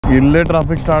ಇಲ್ಲೇ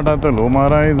traffic start ಆಯ್ತಲ್ಲ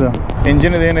ಮಾರ. ಇದು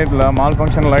engine ಏನೈತಿಲ್ಲ mall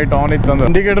function light on ಇತ್ತು ಅಂದ್ರೆ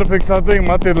ಇಂಡಿಕೇಟರ್ ಫಿಕ್ಸ್ ಆಯ್ತು. ಈಗ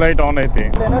ಮತ್ತೆ ಇದು ಲೈಟ್ ಆನ್ ಐತಿ.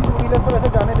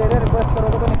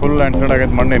 फुल लैंडस्लाइड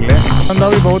ಆಗೈತೆ ಮಣ್ಣಲ್ಲಿ. अंदा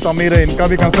भी बहुत अमीर है, इनका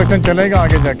भी कंस्ट्रक्शन चलेगा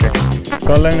आगे जाके.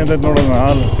 कल ಹೆಂಗೈತೆ ನೋಡೋಣ.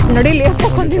 ಹಾಲ್ ನಡಿಲಿ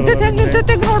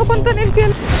ನಿಂತೈತೆ ನೋಡ್ಕೊಂತ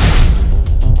ನಿಂತೀನಿ.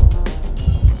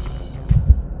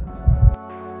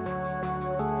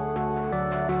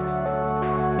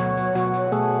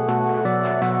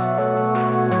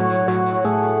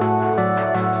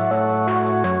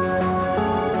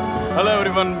 Hello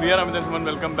everyone, we are ಅಮೆಂಜರ್.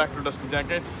 Welcome back to dust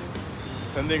jackets.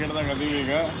 ಚಂಡೀಗಢದಾಗ ಅದೀವಿ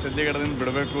ಈಗ. ಚಂಡೀಗಢದಿಂದ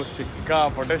ಬಿಡಬೇಕು.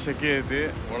 ಸಿಕ್ಕಾಪಟ್ಟೆ ಸೆಕೆ ಐತಿ,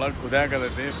 ಒಳಗೆ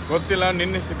ಕುದಿಯಾಕತೈತಿ. ಗೊತ್ತಿಲ್ಲ,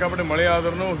 ನಿನ್ನೆ ಸಿಕ್ಕಾಪಟ್ಟೆ ಮಳೆ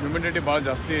ಆದ್ರೂ ಹ್ಯೂಮಿಡಿಟಿ ಭಾಳ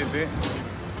ಜಾಸ್ತಿ ಐತಿ.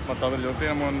 ಮತ್ತು ಅದ್ರ ಜೊತೆ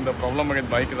ನಮಗೊಂದು ಪ್ರಾಬ್ಲಮ್ ಆಗೈತೆ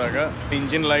ಬೈಕ್ದಾಗ.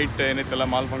 ಇಂಜಿನ್ ಲೈಟ್ ಏನೈತಲ್ಲ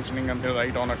ಮಾಲ್ ಫಂಕ್ಷನಿಂಗ್ ಅಂತೇಳಿ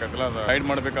ಲೈಟ್ ಆನ್ ಆಗತ್ತಲ್ಲ, ಅದು ರೈಡ್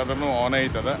ಮಾಡಬೇಕಾದ್ರೂ ಆನ್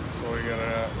ಐತದ. ಸೊ ಈಗ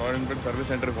ರಾಯಲ್ ಎನ್ಫೀಲ್ಡ್ ಸರ್ವಿಸ್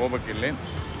ಸೆಂಟ್ರಿಗೆ ಹೋಗ್ಬೇಕು ಇಲ್ಲಿ.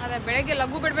 ಅದೇ ಬೆಳಗ್ಗೆ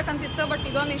ಲಘು ಬಿಡ್ಬೇಕಂತಿತ್ತು, ಬಟ್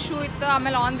ಇದೊಂದು ಇಶ್ಯೂ ಇತ್ತು.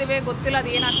 ಆಮೇಲೆ ಆನ್ ದಿ ವೇ ಗೊತ್ತಿಲ್ಲ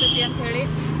ಅದು ಏನಾಗ್ತೈತಿ ಅಂತ ಹೇಳಿ,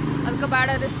 ಅದಕ್ಕೆ ಬೇಡ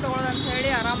ರಿಸ್ಕ್ ತೊಗೊಳ್ಳೋದು ಅಂತ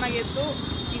ಹೇಳಿ ಆರಾಮಾಗಿತ್ತು.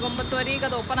 ಈಗ 9:15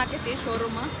 ಅದು ಓಪನ್ ಆಕೈತಿ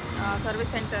ಶೋರೂಮ್,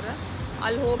 ಸರ್ವಿಸ್ ಸೆಂಟರ್.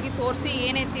 ಅಲ್ಲಿ ಹೋಗಿ ತೋರಿಸಿ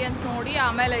ಏನೈತಿ ಅಂತ ನೋಡಿ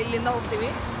ಆಮೇಲೆ ಇಲ್ಲಿಂದ ಹೋಗ್ತೀವಿ.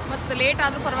 ಮತ್ತು ಲೇಟ್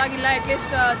ಆದರೂ ಪರವಾಗಿಲ್ಲ,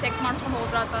 ಅಟ್ಲೀಸ್ಟ್ ಚೆಕ್ ಮಾಡಿಸ್ಕೊಂಡು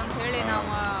ಹೋದ್ರಾತ ಅಂತ ಹೇಳಿ ನಾವು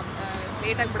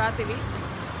ಲೇಟಾಗಿ ಬಿಡಾತೀವಿ.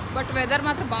 ಬಟ್ ವೆದರ್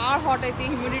ಮಾತ್ರ ಭಾಳ ಹಾಟ್ ಐತಿ,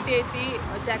 ಹ್ಯೂಮಿಡಿಟಿ ಐತಿ.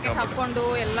 ಜಾಕೆಟ್ ಹಾಕ್ಕೊಂಡು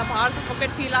ಎಲ್ಲ ಭಾಳ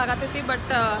ಸಫೋಕೇಟ್ ಫೀಲ್ ಆಗತ್ತೈತಿ.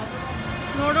 ಬಟ್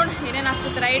ನೋಡೋಣ ಏನೇನು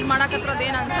ಆಗ್ತೈತಿ. ರೈಡ್ ಮಾಡಕತ್ರ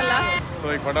ಅದೇನು ಅನ್ಸಲ್ಲ. ಸೊ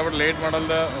ಈಗ ಫಟಾಫಟ್ ಲೇಟ್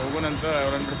ಮಾಡಲ್ದ ಹೋಗೋಣಂತ.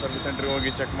 ಅವರನ್ಬಿಟ್ಟು ಸರ್ವಿಸ್ ಸೆಂಟ್ರಿಗೆ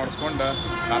ಹೋಗಿ ಚೆಕ್ ಮಾಡಿಸ್ಕೊಂಡು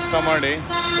ನಾಷ್ಟ ಮಾಡಿ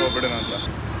ಹೋಗ್ಬಿಡೋಣ ಅಂತ.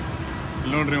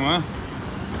 ಇಲ್ಲಿ ನೋಡ್ರಿ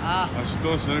ಅಷ್ಟು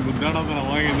ಸರಿ ಗುದ್ದಾಡೋದು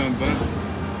ಅವಾಗಿದೆ ಅಂತ.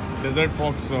 ಡೆಸರ್ಟ್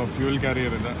ಫಾಕ್ಸ್ ಫ್ಯೂಲ್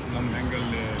ಕ್ಯಾರಿಯರ್ ಇದೆ. ನಮ್ಮ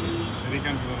ಹೆಂಗಲ್ಲಿ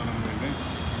ಶೆರಿಕ್ಯಾನ್ಸ್ ಅದ ನಮ್ಮಲ್ಲಿ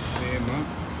ಸೇಮ್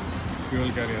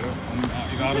ಫ್ಯೂಲ್ ಕ್ಯಾರಿಯರ್. ಒಂದು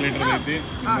 6 ಲೀಟರ್ ಐತಿ.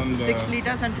 6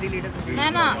 liters and 3 liters.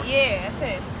 ना ये ऐसे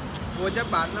वो जब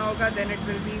बांधना होगा then it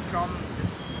will be from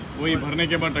वही भरने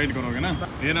के बाद टाइट करोगे ना.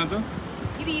 ಏನಾಯ್ತು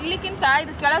ಇದು ಇಲ್ಲಿಕ್ಕಿಂತ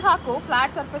ಇದು ಕೆಳಗೆ ಹಾಕು.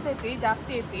 ಫ್ಲಾಟ್ ಸರ್ಫೇಸ್ ಐತಿ,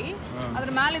 ಜಾಸ್ತಿ ಐತಿ. ಅದ್ರ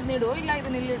ಮೇಲೆ ಇದು ನೀಡು, ಇಲ್ಲ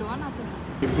ಇದನ್ನ ಇಲ್ಲಿಡು ಅನ್ನೋ.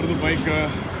 ಇಬ್ಬರದು ಬೈಕ್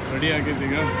ರೆಡಿ ಆಗೈತಿ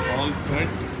ಈಗ. All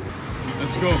set,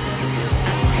 let's go.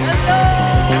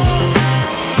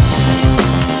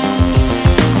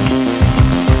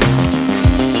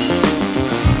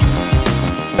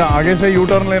 आगे से यू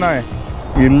टर्न लेना है.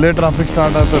 इल्ले ट्रैफिक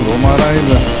स्टार्ट आता है मारा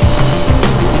ಇಲ್ಲ.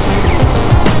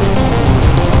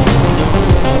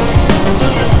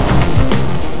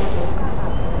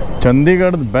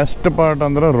 ಚಂಡೀಗಢದ ಬೆಸ್ಟ್ ಪಾರ್ಟ್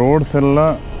ಅಂದ್ರೆ ರೋಡ್ಸ್ ಎಲ್ಲ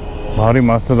ಭಾರಿ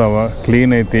ಮಸ್ತ್ ಅದಾವ,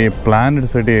 ಕ್ಲೀನ್ ಐತಿ, ಪ್ಲ್ಯಾನ್ಡ್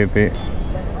ಸಿಟಿ ಐತಿ.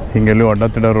 ಹಿಂಗೆಲ್ಲೂ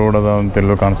ಅಡ್ಡತಿಡ ರೋಡ್ ಅದ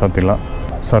ಅಂತೆಲ್ಲೂ ಕಾಣಿಸತ್ತಿಲ್ಲ.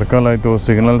 ಸರ್ಕಲ್ ಆಯಿತು,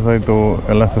 ಸಿಗ್ನಲ್ಸ್ ಆಯಿತು,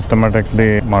 ಎಲ್ಲ ಸಿಸ್ಟಮ್ಯಾಟಿಕ್ಲಿ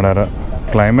ಮಾಡ್ಯಾರ.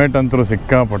 ಕ್ಲೈಮೇಟ್ ಅಂತೂ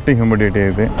ಸಿಕ್ಕಾಪಟ್ಟಿ ಹ್ಯೂಮಿಡಿಟಿ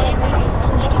ಐತಿ.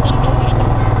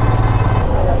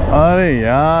 ಅರೆ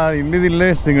ಇಲ್ಲೇ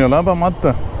ಸಿಗ್ನಲ್ಲಪ್ಪ.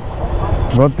 ಮತ್ತೆ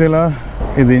ಗೊತ್ತಿಲ್ಲ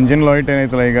ಇದು ಇಂಜಿನ್ ಲೈಟ್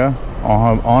ಏನೈತಲ್ಲ ಈಗ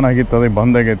ಆನ್ ಆಗಿತ್ತು, ಅದು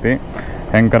ಬಂದ್ ಆಗೈತಿ.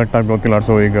 ಹೆಂಗೆ ಕರೆಕ್ಟಾಗಿ ಗೊತ್ತಿಲ್ಲ.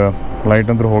 ಸೊ ಈಗ ಲೈಟ್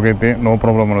ಅಂತೂ ಹೋಗೈತಿ, ನೋ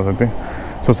ಪ್ರಾಬ್ಲಮ್ ಅನಿಸ್ತೈತಿ.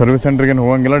 ಸೊ ಸರ್ವಿಸ್ ಸೆಂಟ್ರಿಗೇನು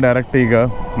ಹೋಗಂಗಿಲ್ಲ, ಡೈರೆಕ್ಟ್ ಈಗ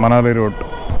ಮನಾಲಿ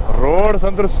ರೋಡ್ಸ್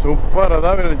ಅಂತೂ ಸೂಪರ್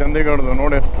ಅದಾವ ಇಲ್ಲಿ ಚಂಡೀಗಢದು.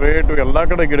 ನೋಡಿ ಸ್ಟ್ರೇಟು ಎಲ್ಲ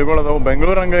ಕಡೆ ಗಿಡಗಳು ಅದಾವು.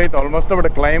 ಬೆಂಗಳೂರು ಹಂಗೆ ಐತೆ ಆಲ್ಮೋಸ್ಟ್. ಬಟ್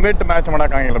ಕ್ಲೈಮೇಟ್ ಮ್ಯಾಚ್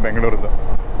ಮಾಡೋಕ್ಕಾಗಿಲ್ಲ ಬೆಂಗಳೂರದು.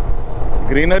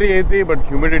 ಗ್ರೀನರಿ ಐತಿ ಬಟ್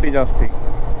ಹ್ಯೂಮಿಡಿಟಿ ಜಾಸ್ತಿ.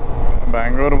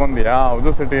 ಬೆಂಗಳೂರು ಬಂದು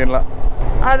ಯಾವುದು ಸಿಟಿ ಇಲ್ಲ.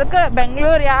 ಅದಕ್ಕೆ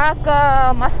ಬೆಂಗಳೂರು ಯಾಕೆ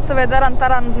ಮಸ್ತ್ ವೆದರ್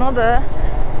ಅಂತಾರ ಅನ್ನೋದು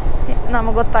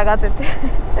ನಮಗೆ ಗೊತ್ತಾಗತೈತಿ.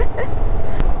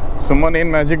 ಸುಮ್ಮನೆ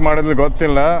ಏನು ಮ್ಯಾಜಿಕ್ ಮಾಡಿದ್ಲು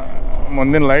ಗೊತ್ತಿಲ್ಲ.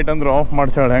 ಮುಂದಿನ ಲೈಟ್ ಅಂದ್ರೆ ಆಫ್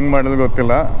ಮಾಡ್ಸಾಳ, ಹೆಂಗೆ ಮಾಡಿದ್ಲು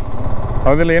ಗೊತ್ತಿಲ್ಲ.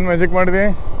 ಹೌದಿಲ್ಲ, ಏನು ಮ್ಯಾಜಿಕ್ ಮಾಡಿದೆ?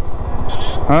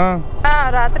 ಹಾಂ,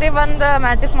 ರಾತ್ರಿ ಬಂದು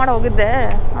ಮ್ಯಾಜಿಕ್ ಮಾಡಿ ಹೋಗಿದ್ದೆ,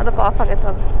 ಅದಕ್ಕೆ ಆಫ್ ಆಗೈತೆ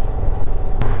ಅದು.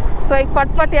 ಸೊ ಈಗ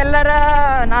ಪಟ್ ಎಲ್ಲರ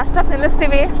ನಾಷ್ಟಕ್ಕೆ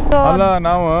ನಿಲ್ಲಿಸ್ತೀವಿ. ಅಲ್ಲ,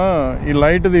 ನಾವು ಈ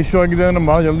ಲೈಟ್ದು ಇಶ್ಯೂ ಆಗಿದೆ ಅಂದ್ರೆ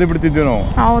ಭಾಳ ಜಲ್ದಿ ಬಿಡ್ತಿದ್ವಿ ನಾವು.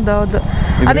 ಹೌದೌದು.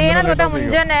 ಅದೇನಂತ ಗೊತ್ತಾ,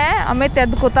 ಮುಂಜಾನೆ ಅಮಿತ್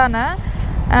ಎದ್ದು ಕೂತಾನ,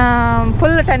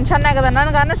 ಫುಲ್ ಟೆನ್ಷನ್ನಾಗದ.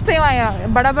 ನನಗೆ ಅನ್ನಿಸ್ತೀವ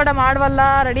ಬಡ ಮಾಡವಲ್ಲ,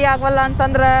 ರೆಡಿ ಆಗವಲ್ಲ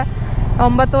ಅಂತಂದ್ರೆ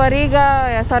 9:15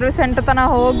 ಸರ್ವಿಸ್ ಸೆಂಟರ್ ತನಕ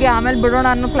ಹೋಗಿ ಆಮೇಲೆ ಬಿಡೋಣ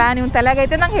ಅನ್ನೋ ಪ್ಲ್ಯಾನ್ ಇವ್ನು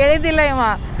ತಲೆಗೈತೆ. ನಂಗೆ ಹೇಳಿದ್ದಿಲ್ಲ ಇವ.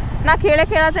 ನಾ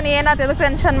ಕೇಳತ್ತೀನಿ ಏನಾಯ್ತು ಎದಕ್ಕೆ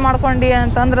ಟೆನ್ಷನ್ ಮಾಡ್ಕೊಂಡು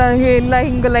ಅಂತಂದ್ರೆ, ಇಲ್ಲ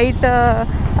ಹಿಂಗೆ ಲೈಟ್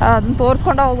ಅದನ್ನ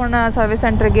ತೋರಿಸ್ಕೊಂಡು ಹೋಗೋಣ ಸರ್ವಿಸ್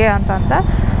ಸೆಂಟ್ರಿಗೆ ಅಂತಂದ.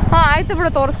 ಹಾಂ ಆಯ್ತು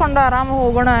ಬಿಡು, ತೋರಿಸ್ಕೊಂಡು ಆರಾಮಾಗಿ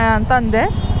ಹೋಗೋಣ ಅಂತಂದೆ.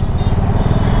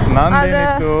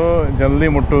 ನಾನೇನಿತ್ತು ಜಲ್ದಿ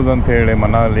ಮುಟ್ಟುದು ಅಂತ ಹೇಳಿ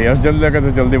ಮನಾಲಿ. ಎಷ್ಟು ಜಲ್ದಿ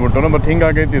ಆಗತ್ತೆ ಜಲ್ದಿ ಮುಟ್ಟೋಣ. ಬಟ್ ಹಿಂಗೆ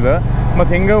ಆಗೈತಿದ.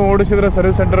 ಮತ್ತು ಹಿಂಗೆ ಓಡಿಸಿದ್ರೆ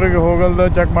ಸರ್ವಿಸ್ ಸೆಂಟರ್ಗೆ ಹೋಗಲ್ದ,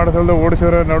 ಚೆಕ್ ಮಾಡಿಸಲ್ದ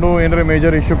ಓಡಿಸಿದ್ರೆ ನಡು ಏನಾರ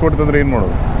ಮೇಜರ್ ಇಶ್ಯೂ ಕೊಡ್ತಂದ್ರೆ ಏನು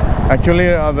ಮಾಡೋದು? ಆ್ಯಕ್ಚುಲಿ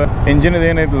ಅದು engine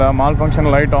ಏನೈತಿಲ್ಲ mall function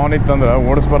light on ಇತ್ತಂದ್ರೆ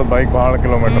ಓಡಿಸ್ಬಾರ್ದು ಬೈಕ್ ಭಾಳ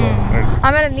ಕಿಲೋಮೀಟರ್.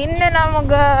 ಆಮೇಲೆ ನಿನ್ನೆ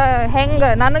ನಮಗೆ ಹೆಂಗೆ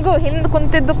ನನಗೂ ಹಿಂದೆ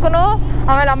ಕುಂತಿದ್ದಕ್ಕೂ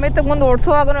ಆಮೇಲೆ ಅಮಿತ್ ಮುಂದೆ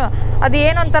ಓಡಿಸುವಾಗೂ ಅದು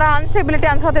ಏನೊಂಥರ ಅನ್ಸ್ಟೆಬಿಲಿಟಿ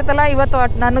ಅನ್ಸತ್ತೈತಲ್ಲ. ಇವತ್ತು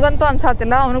ನನಗಂತೂ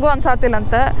ಅನ್ಸಾತಿಲ್ಲ, ಅವನಿಗೂ ಅನ್ಸಾತಿಲ್ಲ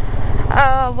ಅಂತ.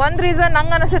 ಒಂದು ರೀಸನ್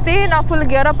ನಂಗೆ ಅನಿಸ್ತೈತಿ, ನಾವು ಫುಲ್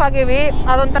ಗೇರ್ ಅಪ್ ಆಗೀವಿ.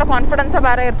 ಅದೊಂಥರ ಕಾನ್ಫಿಡೆನ್ಸ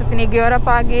ಬೇರೆ ಇರ್ತೈತಿ. ನೀ ಗೇರ್ ಅಪ್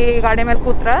ಆಗಿ ಗಾಡಿ ಮೇಲೆ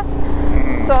ಕೂತ್ರೆ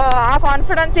ಸೊ ಆ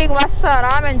ಕಾನ್ಫಿಡೆನ್ಸ್ ಈಗ ಮಸ್ತ್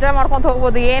ಆರಾಮ್ ಎಂಜಾಯ್ ಮಾಡ್ಕೊಂತ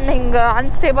ಹೋಗ್ಬೋದು. ಏನು ಹಿಂಗೆ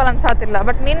ಅನ್ಸ್ಟೇಬಲ್ ಅನ್ಸಾತಿಲ್ಲ.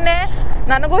 ಬಟ್ ನಿನ್ನೆ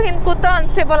ನನಗೂ ಹಿಂದೆ ಕೂತ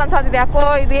ಅನ್ಸ್ಟೇಬಲ್ ಅನ್ಸಾತಿದ್ದೆ. ಯಾಕೋ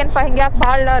ಇದೇನಪ್ಪ ಹಿಂಗೆ ಯಾಕೆ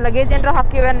ಭಾಳ ಲಗೇಜ್ ಏನಾರ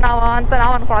ಹಾಕಿವೇನು ನಾವು ಅಂತ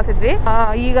ನಾವು ಅನ್ಕೊಳತಿದ್ವಿ.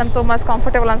 ಈಗಂತೂ ಮಸ್ತ್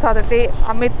ಕಂಫರ್ಟೇಬಲ್ ಅನ್ಸಾತೈತಿ.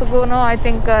 ಅಮಿತ್ಗೂ ಐ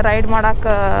ಥಿಂಕ್ ರೈಡ್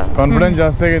ಮಾಡಕ್ಕೆ ಕಾನ್ಫಿಡೆನ್ಸ್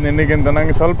ಜಾಸ್ತಿ ಆಗಿದೆ ನಿನ್ನೆಗಿಂತ.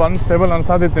 ನಂಗೆ ಸ್ವಲ್ಪ ಅನ್ಸ್ಟೇಬಲ್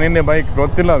ಅನ್ಸಾತೈತಿ ನಿನ್ನೆ ಬೈಕ್.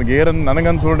 ಗೊತ್ತಿಲ್ಲ ಅದು ಗೇರ್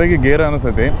ನನಗನ್ಸೋಟಿಗೆ ಗೇರ್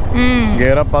ಅನಿಸ್ತೈತಿ.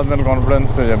 ಗೇರ್ ಅಪ್ ಆದ್ಮೇಲೆ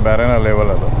ಕಾನ್ಫಿಡೆನ್ಸ್ ಬೇರೆನ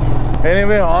ಲೆವೆಲ್ ಅದು.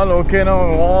 ಎನಿವೇ ಆಲ್ ಓಕೆ, ನಾವು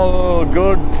all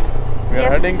good. We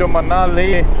are heading to Manali.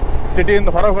 ಸಿಟಿಯಿಂದ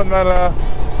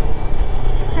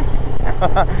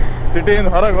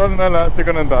ಹೊರಗೆ ಹೋದ್ಮೇಲೆ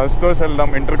ಸಿಕ್ಕನಂತ ಅಷ್ಟೋಶ್ ಅಲ್ಲಿ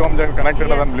ನಮ್ಮ ಇಂಟರ್ಕಾಮ್ ಜಾಗ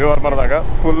ಕನೆಕ್ಟೆಡ್ ಅದನ್ನು ಬ್ಲೂ ಆರ್ ಮಾಡಿದಾಗ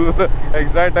ಫುಲ್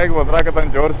ಎಕ್ಸೈಟ್ ಆಗಿ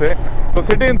ಒದ್ರಾಕತ್ತಾನೆ ಜೋರ್ಸಿ. ಸೊ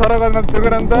ಸಿಟಿಯಿಂದ ಹೊರಗೆ ಹೋದ್ಮೇಲೆ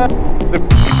ಸಿಗರಂತ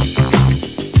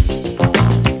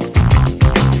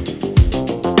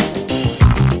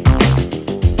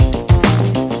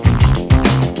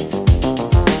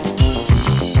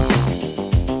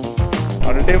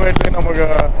ಅಲ್ಟಿಮೇಟ್ಲಿ ನಮಗೆ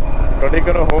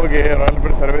ಕಡೆಗೂ ಹೋಗಿ ರಾಯಲ್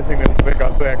ಎನ್ಫೀಲ್ಡ್ ಸರ್ವಿಸಿಂಗ್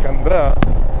ನಿಲ್ಲಿಸ್ಬೇಕಾಯ್ತು. ಯಾಕಂದ್ರೆ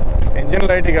engine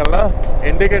ಲೈಟಿಗೆಲ್ಲ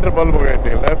indicator bulb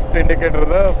ಹೋಗೈತಿ. Left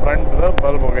ಇಂಡಿಕೇಟರ್ದ ಫ್ರಂಟ್ದ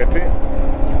bulb ಹೋಗೈತಿ.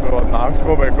 So ಅದನ್ನ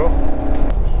ಹಾಕ್ಸ್ಕೋಬೇಕು.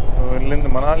 ಸೊ ಇಲ್ಲಿಂದ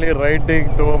ಮನಾಲಿ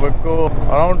ರೈಟಿಗೆ ತೊಗೋಬೇಕು.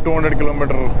 Around 200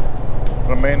 kilometre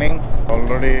remaining.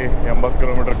 Already 80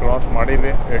 kilometre cross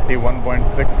ಮಾಡಿದ್ವಿ.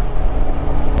 81.6.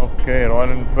 Okay,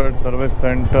 royal Enfield service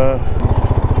centre,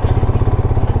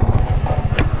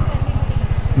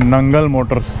 Nangal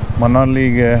motors,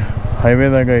 ಮನಾಲಿಗೆ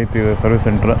ಹೈವೇದಾಗ ಐತಿ ಇದು ಸರ್ವಿಸ್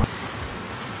ಸೆಂಟ್ರ್.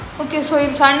 ಓಕೆ, ಸೊ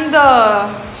ಇದು ಸಣ್ಣದ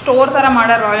ಸ್ಟೋರ್ ಥರ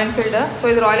ಮಾಡ್ಯಾರ ರಾಯಲ್ ಎನ್ಫೀಲ್ಡ್. ಸೊ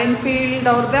ಇದು ರಾಯಲ್ ಎನ್ಫೀಲ್ಡ್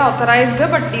ಅವ್ರದ್ದೇ ಆಥರೈಸ್ಡ್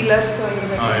ಬಟ್ ಡೀಲರ್ಸ್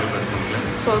ಇರಬೇಕು.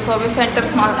 ಸೊ ಸರ್ವಿಸ್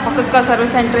ಸೆಂಟರ್ಸ್ ಪಕ್ಕಕ್ಕೆ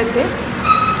ಸರ್ವಿಸ್ ಸೆಂಟರ್ ಐತಿ.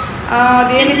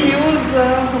 ಅದೇನು ಫ್ಯೂಸ್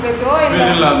ಹೋಗೈತೋ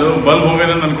ಇಲ್ಲ, ಅದು ಬಲ್ಬ್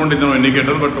ಹೋಗಿದೆ ಅಂತ ಅನ್ಕೊಂಡಿದ್ದೆ ನಾವು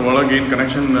ಇಂಡಿಕೇಟರ್. ಬಟ್ ಒಳಗೆ ಏನು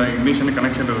ಕನೆಕ್ಷನ್, ಇಗ್ನಿಷನ್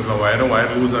ಕನೆಕ್ಷನ್ ಇರೋದಿಲ್ಲ.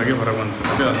 ವೈರ್ ಲೂಸ್ ಆಗಿ ಹೊರಗೆ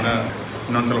ಬಂದಿರ್ತದೆ. ಅದನ್ನ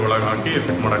ಇನ್ನೊಂದ್ಸಲ ಒಳಗೆ ಹಾಕಿ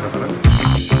ಫಿಟ್ ಮಾಡಕತ್ತಾರೆ.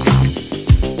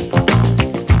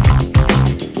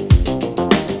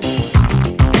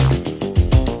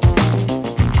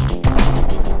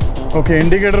 ಓಕೆ,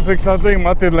 ಇಂಡಿಕೇಟರ್ ಫಿಕ್ಸ್ ಆಯ್ತು. ಈಗ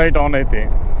ಮತ್ತೆ ಇದು ಲೈಟ್ ಆನ್ ಐತಿ.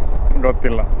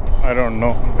 ಗೊತ್ತಿಲ್ಲ, ಐ ಡೋಂಟ್ ನೋ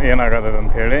ಏನಾಗತ್ತದ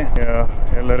ಅಂಥೇಳಿ.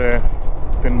 ಎಲ್ಲರೇ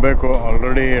ತಿನ್ನಬೇಕು.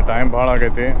 ಆಲ್ರೆಡಿ ಟೈಮ್ ಭಾಳ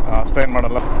ಆಗೈತಿ. ಅಷ್ಟೇನು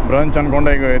ಮಾಡಲ್ಲ, ಬ್ರಂಚ್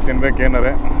ಅನ್ಕೊಂಡೆ ಈಗ ತಿನ್ಬೇಕು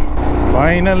ಏನಾರೆ.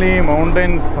 ಫೈನಲಿ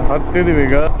ಮೌಂಟೇನ್ಸ್ ಹತ್ತಿದೀವಿ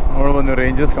ಈಗ. ನೋಡ್ಬಂದು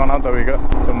ರೇಂಜಸ್ ಕಾಣತ್ತವ ಈಗ.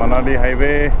 ಸೊ ಮನಾಲಿ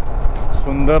ಹೈವೇ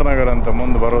ಸುಂದರ್ ನಗರ್ ಅಂತ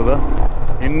ಮುಂದೆ ಬರೋದು.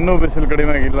 ಇನ್ನೂ ಬಿಸಿಲು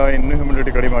ಕಡಿಮೆ ಆಗಿಲ್ಲ, ಇನ್ನೂ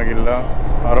ಹ್ಯುಮಿಡಿಟಿ ಕಡಿಮೆ ಆಗಿಲ್ಲ.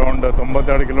 ಅರೌಂಡ್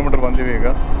 92 ಕಿಲೋಮೀಟರ್ ಬಂದೀವಿ ಈಗ.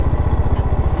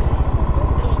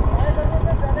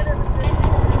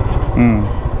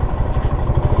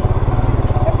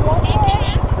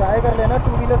 ट्राई कर लेना,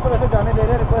 2 व्हीलर्स को वैसे जाने दे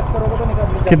रहे हैं, रिक्वेस्ट करोगे तो निकाल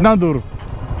लीजिए। कितना दूर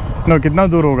कितना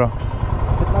दूर होगा?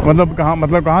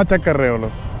 मतलब कहाँ चेक कर रहे हो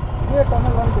लोग? ये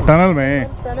टनल में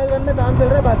काम चल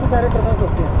रहा है, बाकी सारे टनल्स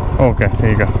होते हैं। ओके,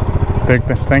 ठीक है,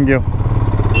 देखते हैं। Thank you.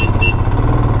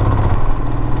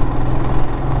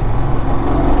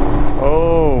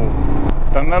 ओह,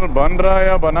 टनल बन रहा है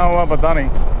या बना हुआ पता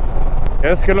नहीं.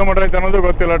 ಎಷ್ಟು ಕಿಲೋಮೀಟರ್ ಐತೆ ಅನ್ನೋದು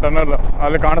ಗೊತ್ತಿಲ್ಲ. ಟನಲ್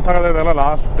ಅಲ್ಲಿ ಕಾಣಿಸಾಗತ್ತಲ್ಲ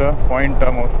ಲಾಸ್ಟ್ ಪಾಯಿಂಟ್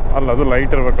ಮೋಸ್ಟ್. ಅಲ್ಲ, ಅದು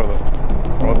ಲೈಟ್ ಇರಬೇಕು, ಅದು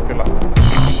ಗೊತ್ತಿಲ್ಲ.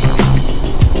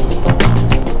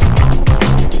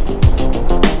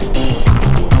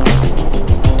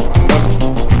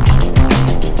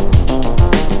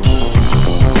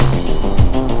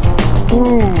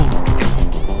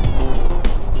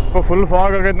 ಫುಲ್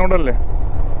ಫಾಗ್ ಆಗೈತೆ ನೋಡಲ್ಲಿ.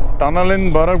 ಟನಲಿಂದ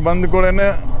ಬರೋಕ್ಕೆ ಬಂದ ಕೂಡಲೇ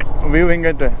ವ್ಯೂ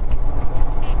ಹಿಂಗೈತೆ.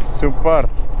 ಸೂಪರ್.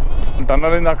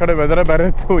 ಟನಲಿಂದ ಆ ಕಡೆ ವೆದರೇ ಬೇರೆ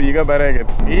ಇತ್ತು, ಈಗ ಬೇರೆ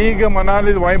ಆಗೈತೆ. ಈಗ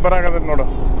ಮನಾಲಿದ ವೈಬ್ ಬರಾಕತ್ತೈತೆ ನೋಡು.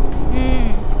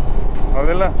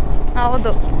 ಹೌದಿಲ್ಲ?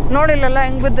 ಹೌದು, ನೋಡಿಲ್ಲಲ್ಲ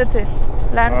ಹೆಂಗ್ ಬಿದ್ದೈತಿ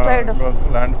ಲ್ಯಾಂಡ್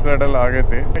ಸ್ಲೈಡ್ ಎಲ್ಲ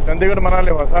ಆಗೈತಿ. ಚಂಡೀಗಢ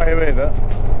ಮನಾಲಿ ಹೊಸ ಹೈವೇ ಇದೆ.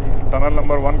 ಟನಲ್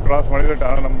ನಂಬರ್ 1 ಕ್ರಾಸ್ ಮಾಡಿದ್ರೆ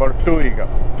ಟನಲ್ ನಂಬರ್ 2 ಈಗ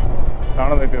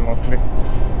ಸಣ್ಣದೈತಿ ಮೋಸ್ಟ್ಲಿ.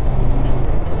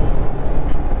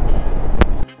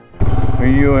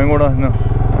 अयो हेंगोड़ा ना।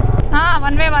 हाँ,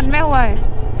 वन वे हुआ है।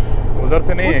 उधर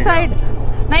से नहीं, उस साइड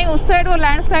नहीं, उस साइड वो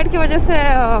लैंडस्लाइड की वजह से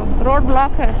रोड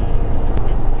ब्लॉक है।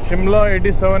 Shimla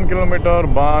 87 kilometre,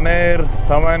 Baner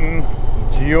 7,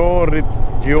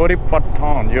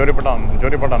 जोरीपठान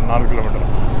 4 kilometre.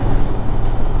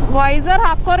 Visor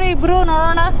ಹಾಕೋರಿ ಇಬ್ರು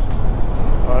ನೋಡೋಣ.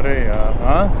 ಅರೆ ಯಾರ್,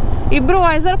 ಹಾಂ ಇಬ್ರು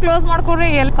ವೈಸರ್ ಕ್ಲೋಸ್ ಮಾಡ್ಕೊರಿ,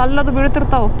 ಎಲ್ಲಿ ಕಲ್ಲದು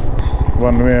ಬೀಳ್ತಿರ್ತಾವ.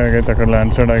 ಒನ್ ವೇ ಆಗೈತೆ. ಆ ಕಡೆ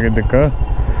ಲ್ಯಾಂಡ್ ಸ್ಲೈಡ್ ಆಗಿದ್ದಕ್ಕೆ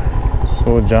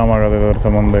ಸೊ ಜಾಮ್ ಆಗೋದು ಇದರ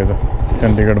ಸಂಬಂಧ. ಇದು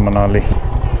ಚಂಡೀಗಢ ಮನಾಲಿ.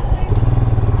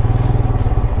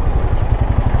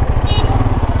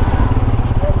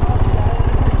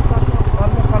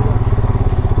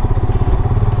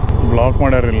 ಬ್ಲಾಕ್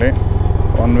ಮಾಡ್ಯಾರ ಇಲ್ಲಿ,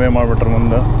 ಒನ್ ವೇ ಮಾಡಿಬಿಟ್ರೆ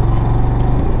ಮುಂದೆ.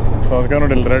 ಸೊ ಅದಕ್ಕೆ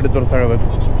ನೋಡಿ ಇಲ್ಲಿ ರೆಡ್ ತೋರ್ಸಾಗದೈತಿ.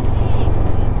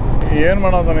 ಏನು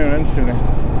ಮಾಡೋದು ನೀವು ನೆನ್ಸಿನಿ,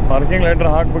 parking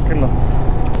lighter ಹಾಕಬೇಕಿಲ್ಲ.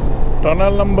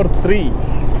 Tunnel number 3.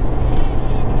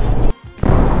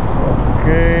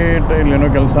 Okay, ಇಲ್ಲೇನೋ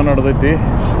ಕೆಲಸ ನಡೆದೈತಿ,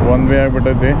 ಒನ್ ವೇ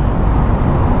ಆಗಿಬಿಟ್ಟೈತಿ.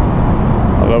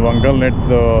 ಅಲ್ಲ ಅಂಕಲ್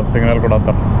ನೆಟ್ದು ಸಿಗ್ನಲ್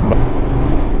ಕೊಡತ್ತಾರ.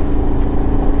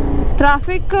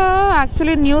 ಟ್ರಾಫಿಕ್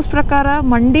ಆ್ಯಕ್ಚುಲಿ ನ್ಯೂಸ್ ಪ್ರಕಾರ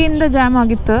ಮಂಡಿಯಿಂದ ಜಾಮ್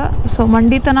ಆಗಿತ್ತು. ಸೊ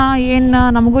ಮಂಡಿ ತನ ಏನು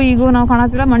ನಮಗೂ ಈಗೂ ನಾವು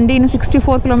ಕಾಣತ್ತಿಲ್ಲ, ಮಂಡಿ ಇನ್ನು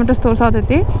 64 ಕಿಲೋಮೀಟರ್ಸ್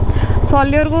ತೋರ್ಸಾತೈತಿ. ಸೊ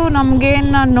ಅಲ್ಲಿವರೆಗೂ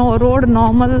ನಮಗೇನು ರೋಡ್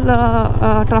ನಾರ್ಮಲ್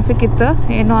ಟ್ರಾಫಿಕ್ ಇತ್ತು,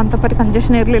 ಏನು ಅಂತ ಪರಿ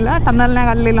ಕಂಜೆಷನ್ ಇರಲಿಲ್ಲ. ಟನಲ್ನಾಗ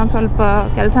ಅಲ್ಲಿ ಒಂದು ಸ್ವಲ್ಪ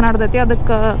ಕೆಲಸ ನಡೆದೈತಿ,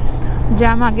 ಅದಕ್ಕೆ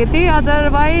ಜಾಮ್ ಆಗೈತಿ.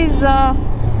 Otherwise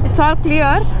it's all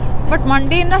clear. But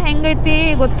ಮಂಡಿಯಿಂದ ಹೆಂಗೈತಿ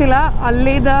ಗೊತ್ತಿಲ್ಲ.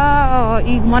 ಅಲ್ಲಿದ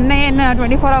ಈಗ ಮೊನ್ನೆ ಏನು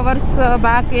 24 hours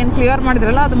ಬ್ಯಾಕ್ ಏನು ಕ್ಲಿಯರ್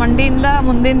ಮಾಡಿದ್ರಲ್ಲ, ಅದು ಮಂಡಿಯಿಂದ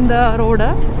ಮುಂದಿಂದ ರೋಡ್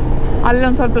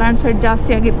ಅಲ್ಲೊಂದು ಸ್ವಲ್ಪ ಲ್ಯಾಂಡ್ ಸೈಡ್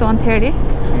ಜಾಸ್ತಿ ಆಗಿತ್ತು ಅಂತ ಹೇಳಿ.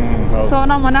 ಸೊ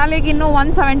ನಾವು ಮನಾಲಿಗೆ ಇನ್ನೂ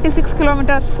 176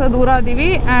 ಕಿಲೋಮೀಟರ್ಸ್ ದೂರ ಅದೀವಿ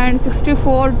ಆ್ಯಂಡ್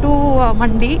 64 ಟು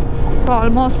ಮಂಡಿ. ಸೊ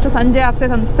ಆಲ್ಮೋಸ್ಟ್ ಸಂಜೆ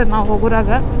ಆಗ್ತೈತೆ ಅನಿಸ್ತದೆ ನಾವು ಹೋಗೋರಾಗ.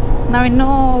 ನಾವಿನ್ನೂ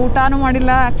ಊಟನೂ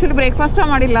ಮಾಡಿಲ್ಲ, ಆ್ಯಕ್ಚುಲಿ ಬ್ರೇಕ್ಫಾಸ್ಟೂ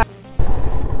ಮಾಡಿಲ್ಲ.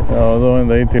 ಯಾವುದೋ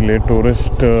ಒಂದು ಐತಿ ಇಲ್ಲಿ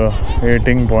ಟೂರಿಸ್ಟ್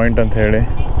ಏಟಿಂಗ್ ಪಾಯಿಂಟ್ ಅಂತ ಹೇಳಿ.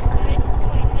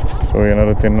 ಸೊ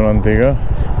ಏನಾದ್ರು ತಿನ್ನೋಣಂತ ಈಗ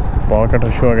ಪಾಕೆಟ್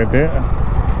ಹಶು ಆಗೈತಿ.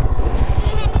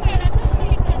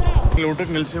 ಇಲ್ಲಿ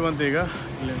ಊಟಕ್ಕೆ ನಿಲ್ಸಿವಂತ ಈಗ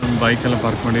ಇಲ್ಲಿ ನಮ್ಮ ಬೈಕೆಲ್ಲ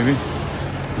ಪಾರ್ಕ್ ಮಾಡೀವಿ.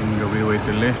 ಹಿಂಗೆ ವ್ಯೂ ಐತಿ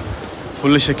ಇಲ್ಲಿ.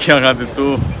 ಫುಲ್ ಶೆಕೆ ಆಗತ್ತಿತ್ತು,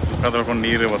 ತೊಳ್ಕೊಂಡು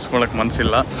ನೀರು ಒರೆಸ್ಕೊಳಕ್ಕೆ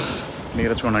ಮನಸ್ಸಿಲ್ಲ,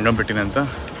 ನೀರು ಹಚ್ಕೊಂಡು ಹಂಗೆ ಬಿಟ್ಟಿನಿ ಅಂತ.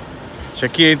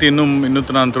 ಶೆಕೆ ಐತಿ ಇನ್ನೂ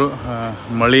ತನ ಅಂತರೂ.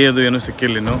 ಮಳೆ ಅದು ಏನೂ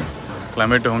ಸಿಕ್ಕಿಲ್ಲ ಇನ್ನು.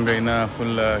 ಕ್ಲೈಮೇಟ್ ಹಂಗೆ ಇನ್ನೂ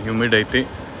ಫುಲ್ ಹ್ಯೂಮಿಡ್ ಐತಿ.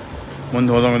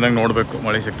 ಮುಂದೆ ಹೋದಂಗೆ ನೋಡಬೇಕು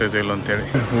ಮಳೆ ಸಿಗ್ತೈತೆ ಇಲ್ಲ ಅಂತೇಳಿ.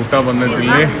 ಊಟ ಬಂದೈತಿ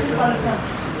ಇಲ್ಲಿ.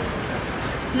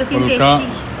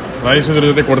 ರೈಸ್ ಇದ್ರ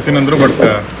ಜೊತೆ ಕೊಡ್ತೀನಿ ಅಂದರು, ಬಟ್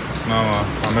ನಾವು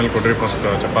ಆಮೇಲೆ ಕೊಡ್ರಿ ಫಸ್ಟ್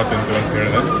ಚಪಾತಿ ಅಂತೀವಿ ಅಂತ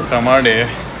ಹೇಳಿದೆ. ಊಟ ಮಾಡಿ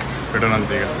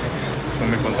ಬಿಡೋಣಂತ ಈಗ.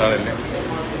 ಸುಮ್ಮನೆ ಕುಂತಾಳೆ ಇಲ್ಲಿ.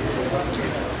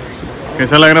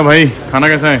 कैसा लग रहा भाई? खाना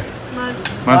कैसा है?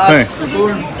 मस्त है.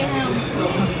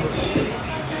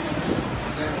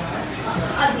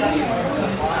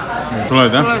 चलो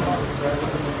इधर.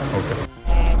 ओके.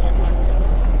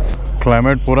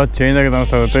 ಕ್ಲೈಮೇಟ್ ಪೂರಾ ಚೇಂಜ್ ಆಗಿದೆ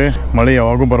ಅನಿಸ್ತೈತಿ. ಮಳೆ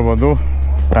ಯಾವಾಗೂ ಬರ್ಬೋದು.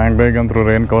 ಟ್ಯಾಂಕ್ ಬ್ಯಾಗ್ ಅಂತೂ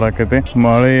ರೈನ್ ಕವರ್ ಹಾಕೈತಿ.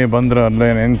 ಮಳೆ ಬಂದ್ರೆ ಅಲ್ಲೇ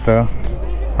ನಿಂತ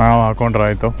ಹಾಕೊಂಡ್ರೆ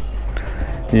ಆಯಿತು.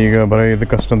 ಈಗ ಬರೀ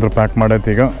ಇದಕ್ಕಷ್ಟಂತೂ ಪ್ಯಾಕ್ ಮಾಡೈತಿ.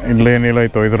 ಈಗ ಇಲ್ಲೇನಿಲ್ಲ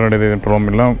ಆಯಿತು, ಇದ್ರ ನಡೆದಿದೆ, ಪ್ರಾಬ್ಲಮ್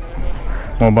ಇಲ್ಲ.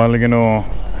 ಮೊಬೈಲ್ಗೇನು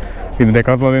ಇದು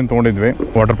ಡೆಕಾತ್ಲೋದೇನು ತೊಗೊಂಡಿದ್ವಿ,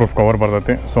 ವಾಟರ್ ಪ್ರೂಫ್ ಕವರ್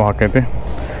ಬರ್ತೈತಿ. ಸೊ ಹಾಕೈತಿ.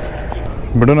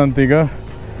 ಬಿಡೋಣಂತೀಗ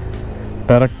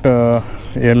ಡೈರೆಕ್ಟ್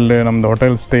ಎಲ್ಲಿ ನಮ್ಮದು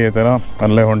ಹೋಟೆಲ್ ಸ್ಟೇ ಐತಲ್ಲ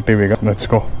ಅಲ್ಲೇ ಹೊಂಟೀವಿ ಈಗ. Let's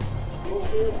go.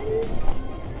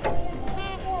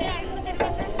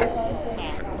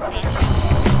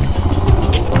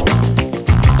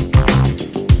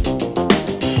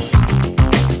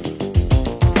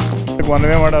 ಒನ್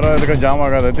ವೇ ಮಾಡ್ಯಾರ, ಅದಕ್ಕೆ ಜಾಮ್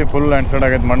ಆಗತೈತಿ. ಫುಲ್ ಲ್ಯಾಂಡ್ ಸ್ಲೈಡ್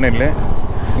ಆಗೈತೆ ಮಣ್ಣಲ್ಲಿ.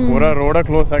 ಪೂರಾ ರೋಡ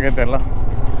ಕ್ಲೋಸ್ ಆಗೈತೆ ಎಲ್ಲ.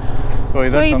 ಸೊ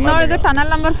ಇದು ನೋಡಿದ್ರೆ ಟನಲ್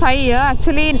ನಂಬರ್ 5.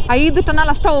 ಆ್ಯಕ್ಚುಲಿ 5 ಟನಲ್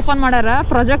ಅಷ್ಟೇ ಓಪನ್ ಮಾಡ್ಯಾರ.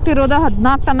 ಪ್ರಾಜೆಕ್ಟ್ ಇರೋದು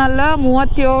 14 ಟನಲ್,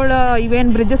 37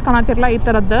 ಇವೇನು ಬ್ರಿಡ್ಜಸ್ ಕಾಣತಿರಲ್ಲ ಈ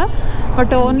ಥರದ್ದು.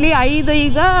 ಬಟ್ ಓನ್ಲಿ 5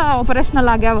 ಈಗ ಆಪರೇಷನಲ್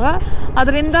ಆಗ್ಯಾವ.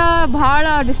 ಅದರಿಂದ ಭಾಳ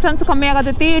ಡಿಸ್ಟೆನ್ಸ್ ಕಮ್ಮಿ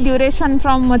ಆಗತೈತಿ. Duration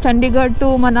from Chandigarh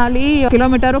to Manali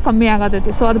kilometre ಕಮ್ಮಿ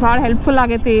ಆಗತೈತಿ. ಸೊ ಅದು ಭಾಳ ಹೆಲ್ಪ್ಫುಲ್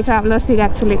ಆಗೈತಿ ಟ್ರಾವೆಲರ್ಸಿಗೆ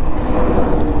ಆ್ಯಕ್ಚುಲಿ.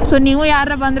 ಸೊ ನೀವು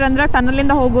ಯಾರ ಬಂದ್ರೆ ಅಂದ್ರೆ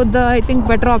ಟನಲಿಂದ ಹೋಗೋದು I think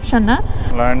better option.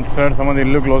 Land slide ಸಂಬಂಧ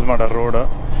ಇಲ್ಲೂ ಕ್ಲೋಸ್ ಮಾಡ್ಯಾರ ರೋಡ್.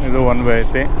 ಇದು ಒನ್ ವೇ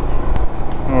ಐತಿ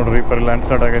ನೋಡ್ರಿ. ಪರಿ ಲ್ಯಾಂಡ್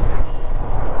ಸ್ಲೈಡ್ ಆಗೈತಿ.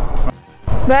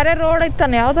 ಬೇರೆ ರೋಡ್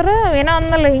ಐತಾನೆ ಯಾವ್ದಾರ ಏನೋ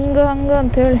ಅನ್ನಲ್ಲ ಹಿಂಗೆ ಹಂಗೆ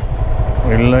ಅಂಥೇಳಿ.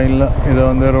 ಇಲ್ಲ ಇದು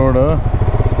ಒಂದೇ ರೋಡ್.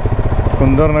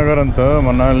 ಕುಂದರ್ ನಗರ್ ಅಂತ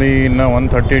ಮನಾಲಿ ಇನ್ನು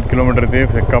 138 ಕಿಲೋಮೀಟರ್ ಐತಿ.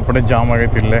 ಸಿಕ್ಕಾಪಟ್ಟೆ ಜಾಮ್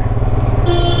ಆಗೈತಿ ಇಲ್ಲೇ.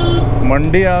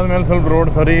 ಮಂಡಿ ಆದಮೇಲೆ ಸ್ವಲ್ಪ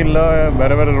ರೋಡ್ ಸರಿ ಇಲ್ಲ,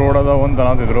 ಬೇರೆ ರೋಡ್ ಅದಾವ ಅಂತ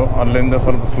ಅನ್ನತಿದ್ರು. ಅಲ್ಲಿಂದ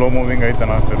ಸ್ವಲ್ಪ ಸ್ಲೋ ಮೂವಿಂಗ್ ಐತೆ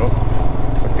ಅನ್ನತ್ತಿದ್ರು.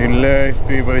 ಬಟ್ ಇಲ್ಲೇ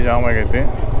ಇಷ್ಟು ಬರೀ ಜಾಮ್ ಆಗೈತಿ.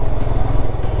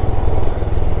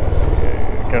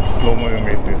 ಕೆಟ್ಟ ಸ್ಲೋ ಮೂವಿಂಗ್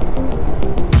ಐತಿ.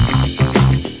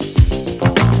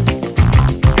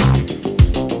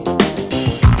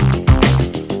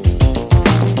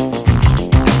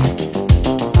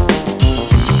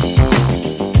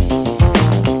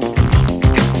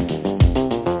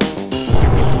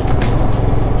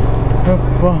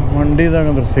 ಮಂಡಿದಾಗ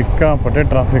ಅಂದ್ರೆ ಸಿಕ್ಕಾಪಟ್ಟೆ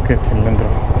ಟ್ರಾಫಿಕ್ ಐತಿ ಇಲ್ಲಂದ್ರೆ.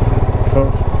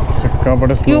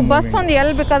 ಸಿಕ್ಕಾಪಟ್ಟೆ ಇವು ಬಸ್ ಒಂದು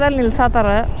ಎಲ್ಲಿ ಬೇಕಾದಲ್ಲಿ ನಿಲ್ಸಾತಾರ.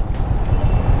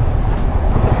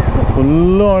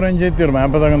 ಫುಲ್ಲು ಆರೆಂಜ್ ಐತಿ ಇವ್ರ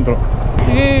ಮ್ಯಾಪದಾಗಂತೂ.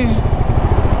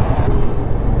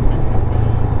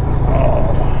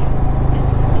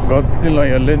 ಗೊತ್ತಿಲ್ಲ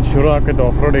ಎಲ್ಲಿಂದ ಶುರು ಆಕೈತೆ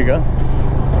ಆಫ್ ರೋಡ್ ಈಗ.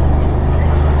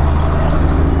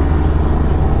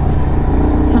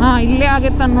 ಹಾಂ ಇಲ್ಲೇ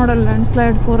ಆಗೈತೆ ನೋಡಲ್ಲ ಲ್ಯಾಂಡ್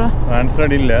ಸ್ಲೈಡ್. ಪೂರಾ ಲ್ಯಾಂಡ್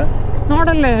ಸ್ಲೈಡ್ ಇಲ್ಲೇ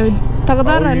ನೋಡಲ್ಲೇ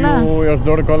ತೆಗ್ದಾರ ಎಲ್ಲ. ಎಷ್ಟು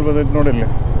ದೊಡ್ಡ ಕಾಲ್ ಬಂದೈತಿ ನೋಡಿಲ್ಲಿ.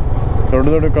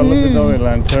 ದೊಡ್ಡ ಕಾಲ್ ಬಿದ್ದಾವೆ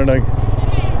ಲ್ಯಾಂಡ್ ಸ್ಲೈಡ್ ಆಗಿ.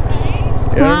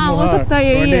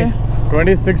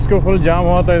 26 को फुल जाम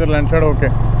हुआ था इधर लैंडस्लाइड होके.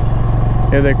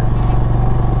 ये देख.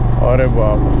 अरे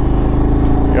बाप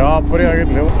ಯಾವ ಪರಿ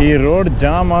ಆಗಿರ್ಲಿ. ಈ ರೋಡ್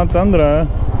ಜಾಮ್ ಆತಂದ್ರೆ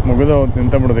ಮುಗಿದ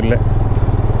ನಿಂತ ಬಿಡೋದಿಲ್ಲ.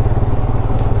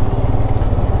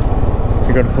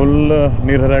 ಈ ಕಡೆ ಫುಲ್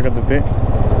ನೀರು ಹರಿಯಾಕತ್ತೈತಿ.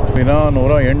 ದಿನ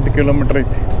 108 ಕಿಲೋಮೀಟ್ರ್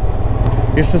ಐತಿ.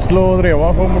 ಇಷ್ಟು ಸ್ಲೋ ಹೋದ್ರೆ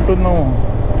ಯಾವಾಗ ಹೋಗ್ಬಿಟ್ಟದ್ ನಾವು.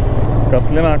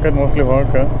 ಕತ್ಲಿನ ಹಾಕೈತೆ ಮೋಸ್ಟ್ಲಿ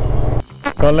ಹೋಗಕ್ಕೆ.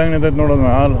 ಕಲ್ಲು ಹೆಂಗೆ ನಿಂತೈತೆ ನೋಡೋದು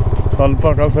ಮ್ಯಾಲ ಸ್ವಲ್ಪ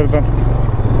ಕಲ್ ಸರಿತಾನೆ.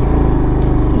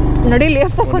 ನಡಿಲಿ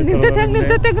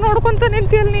ನಿಂತೈತೆ ನೋಡ್ಕೊಂತ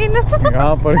ನಿಂತಿಯಲ್ಲ ನೀನು.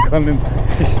 ಯಾವ ಪರಿ ಕಲ್ ನಿಂತ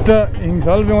ಇಷ್ಟ ಹಿಂಗೆ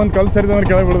ಸ್ವಲ್ಪ ಒಂದು ಕಲ್ ಸರಿತ ಅಂದ್ರೆ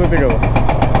ಕೆಳಗೆ ಬಿಡ್ತೈತಿ ಅದು.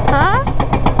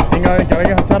 ಹಿಂಗೆ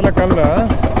ಕೆಳಗೆ ಹಚ್ಚಾರ್ಲ ಕಲ್ಲ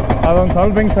ಅದೊಂದು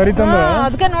ಸ್ವಲ್ಪ ಹಿಂಗೆ ಸರಿತಂದ್ರೆ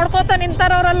ಅದಕ್ಕೆ ನೋಡ್ಕೋತ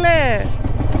ನಿಂತಾರ ಅವರಲ್ಲೇ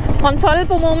ಒಂದು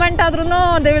ಸ್ವಲ್ಪ ಮೂವ್ಮೆಂಟ್ ಆದ್ರೂ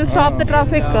they will stop the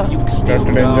traffic.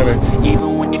 Even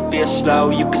when you feel slow,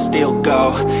 you can still go.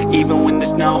 Even when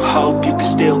there's no hope, you can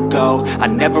still go. I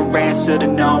never answer to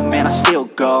no, man, I still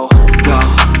go. Go,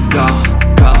 go,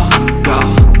 go, go,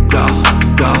 go,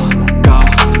 go, go, go,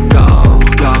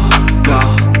 go, go,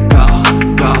 go,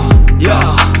 go, yeah,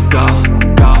 go,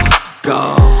 go, go.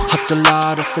 Hustle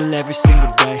hard, hustle every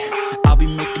single day. I'll be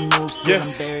making moves till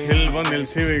I'm buried. ಇಲ್ಲಿ ಬಂದು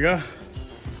ನಿಲ್ಸೀವಿ ಈಗ.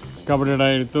 ಸಿಕ್ಕಾಪಟ್ಟೆ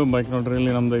tyre ಇತ್ತು. Bike ನೋಡ್ರಿ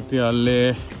ಇಲ್ಲಿ ನಮ್ದು ಐತಿ. ಅಲ್ಲಿ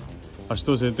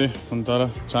ಅಷ್ಟು ಸೈತಿ ಒಂಥರ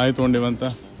ಚಾಯ್ ತೊಗೊಂಡಿವಂತ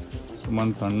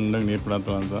ಸುಮ್ಮನೆ ತಣ್ಣಗೆ ನೀರು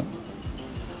ಬಿಡತ್ತವ ಅಂತ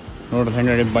ನೋಡ್ರಿ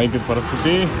ಹೆಂಗಾಗೈತೆ ಬೈಕಿದ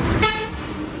ಪರಿಸ್ಥಿತಿ.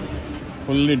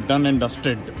 Fully done and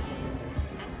dusted.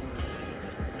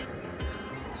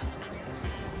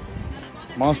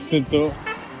 ಮಸ್ತ್ ಇತ್ತು.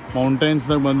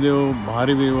 ಮೌಂಟೇನ್ಸ್ದಾಗ ಬಂದೆವು,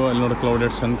 ಭಾರಿ ವ್ಯೂ. ಅಲ್ಲಿ ನೋಡಿ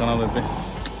ಕ್ಲೌಡೆಡ್ ಚಂದ ಕಾಣೋದೈತಿ.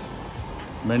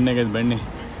 ಬೆಣ್ಣೆಗೈತೆ ಬೆಣ್ಣೆ.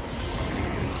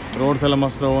 ರೋಡ್ಸ್ ಎಲ್ಲ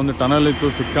ಮಸ್ತ್. ಒಂದು ಟನಲ್ ಇತ್ತು,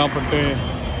 ಸಿಕ್ಕಾಪಟ್ಟೆ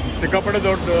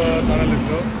ದೊಡ್ಡ ಟನಲ್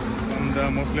ಇತ್ತು. ಒಂದು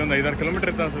ಮೋಸ್ಟ್ಲಿ ಒಂದು 5-6 ಕಿಲೋಮೀಟರ್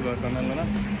ಇತ್ತು ಅನ್ಸುತ್ತೆ ಟನಲ್ನ.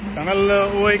 ಟನಲ್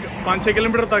 5-6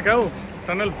 ಕಿಲೋಮೀಟರ್ ತಕ ಅವು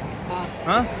ಟನಲ್.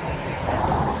 ಹಾಂ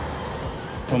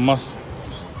ಮಸ್ತ್.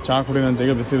 ಚಹಾ ಕುಡಿದಂತ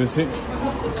ಈಗ ಬಿಸಿ ಬಿಸಿ.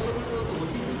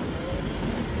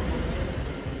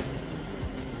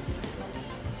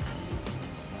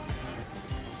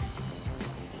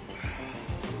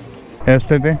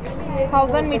 ಎಷ್ಟೈತಿ?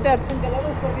 1000 meters.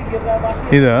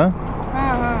 ಇದು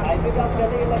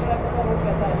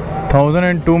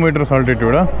 1002 meters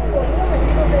altitude.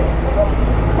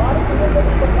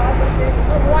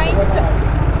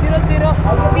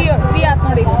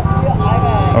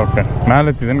 ಓಕೆ, ಮ್ಯಾಲೆ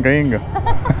ಎತ್ತಿದ್ದೇನೆ ಕೈ ಹಿಂಗೆ.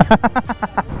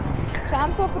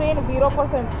 Chance of rain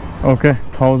 0%. Okay,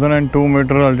 1002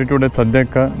 meter altitude ಐತೆ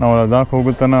ಸದ್ಯಕ್ಕೆ. ನಾವು ಲದಾಖ್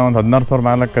ಹೋಗುತ್ತಾನ ಒಂದು 16,000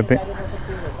 ಮ್ಯಾಲೆ ಆಕತಿ.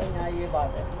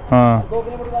 हाँ,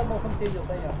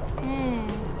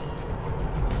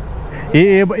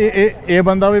 ये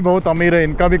बंदा भी बहुत अमीर है.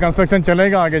 इनका भी कंस्ट्रक्शन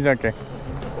चलेगा आगे जाके.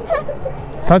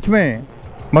 सच में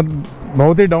मत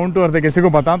बहुत ही डाउन टू अर्थ है. किसी को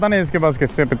बताता नहीं इसके पास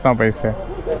किससे कितना पैसे है.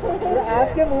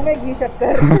 आपके मुंह में घी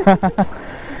शक्कर.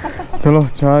 ಚಲೋ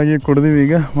ಚಾಗಿ ಕುಡ್ದೀವಿ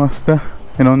ಈಗ ಮಸ್ತ್.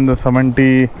 ಇನ್ನೊಂದು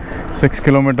 76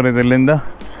 ಕಿಲೋಮೀಟರ್ ಇದೆ ಇಲ್ಲಿಂದ.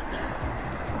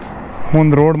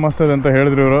 ಮುಂದೆ ರೋಡ್ ಮಸ್ತ್ ಇದೆ ಅಂತ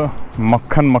ಹೇಳಿದ್ರು ಇವರು.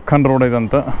 ಮಕ್ಕನ್ ರೋಡ್ ಇದೆ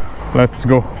ಅಂತ. Let's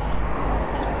go.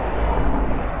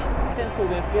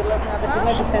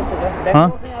 हाँ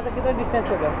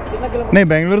नहीं,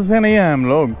 बेंगलुरु से नहीं है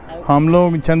हम लोग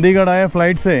चंडीगढ़ आए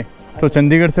फ्लाइट से, तो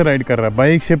चंडीगढ़ से राइड कर रहा है.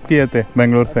 बाइक शिफ्ट किए थे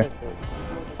बेंगलुरु से.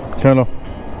 चलो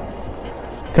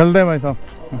चलते हैं भाई साहब.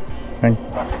 Thank you.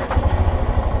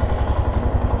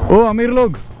 ओ अमीर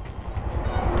लोग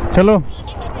चलो.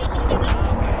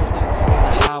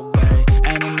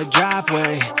 And in the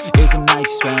driveway is a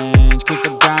nice range, 'cause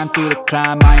I grind through the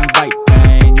climb, I invite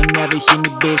pain. You'll never hear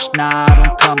me bitch, nah, I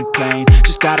don't complain.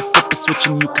 Just gotta flip the switch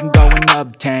and you can go and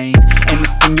obtain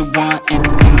anything you want,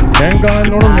 anything you need.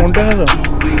 mountain is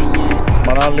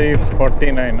Manali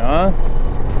 49.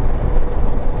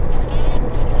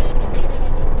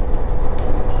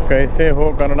 कैसे हो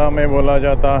कन्नड़ा में बोला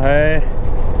जाता है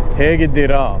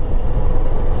ಹೇಗಿದ್ದೀರಾ.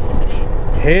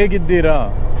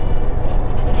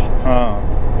 हाँ,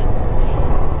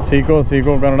 सीखो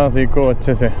कन्नड़ा सीखो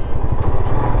अच्छे से.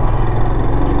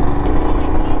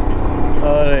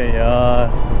 अरे यार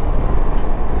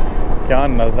क्या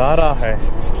नज़ारा है.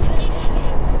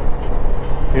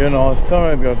 ಏನು awesome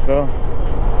ಐತೆ ಗೊತ್ತು.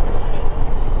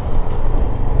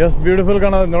 ಎಷ್ಟು ಬ್ಯೂಟಿಫುಲ್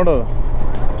ಕಾಣೋದು ನೋಡೋದು.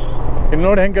 ಇಲ್ಲಿ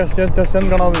ನೋಡಿ ಹೆಂಗೆ ಎಷ್ಟು ಚಂದ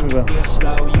ಕಾಣೋದು.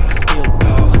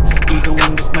 Even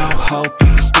when there's no hope, you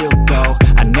can still go.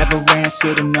 I never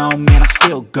answer to no, man, I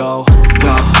still go.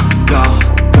 Go, go,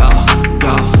 go,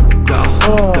 go, go,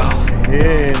 go.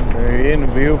 ಏನು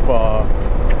ವ್ಯೂ ಪಾ.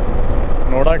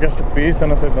 ನೋಡಕ್ಕೆ ಎಷ್ಟು ಪೀಸ್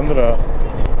ಅನಿಸ್ತೈತೆ ಅಂದ್ರೆ.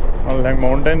 ಅಲ್ಲಿ ಹೆಂಗೆ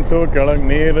ಮೌಂಟೇನ್ಸು, ಕೆಳಗೆ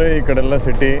ನೀರು, ಈ ಕಡೆಲ್ಲ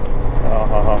ಸಿಟಿ.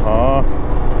 ಹಾ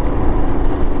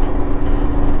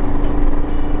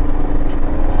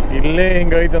ಇಲ್ಲೇ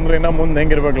ಹಿಂಗೈತಂದ್ರೆ ಇನ್ನು ಮುಂದೆ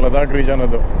ಹೆಂಗಿರ್ಬೇಕು ಲದಾಖ್ ರೀಜನ್.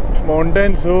 ಅದು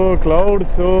mountains,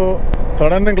 clouds,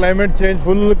 sudden climate change,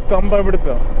 full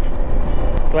ತಂಪಾಗ್ಬಿಡುತ್ತೆ.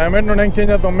 Climate ನೋಡಿ ಹೆಂಗೆ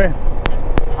ಚೇಂಜ್ ಆಯ್ತು ಒಮ್ಮೆ.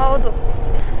 ಹೌದು,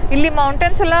 ಇಲ್ಲಿ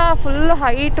ಮೌಂಟೇನ್ಸ್ ಎಲ್ಲ ಫುಲ್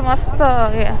ಹೈಟ್ ಮಸ್ತ್.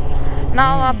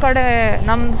 ನಾವು ಆ ಕಡೆ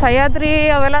ನಮ್ಮ ಸಹ್ಯಾದ್ರಿ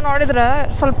ಅವೆಲ್ಲ ನೋಡಿದ್ರೆ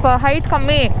ಸ್ವಲ್ಪ ಹೈಟ್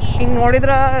ಕಮ್ಮಿ. ಹಿಂಗೆ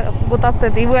ನೋಡಿದ್ರೆ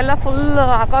ಗೊತ್ತಾಗ್ತೈತಿ. ಇವೆಲ್ಲ ಫುಲ್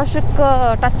ಆಕಾಶಕ್ಕೆ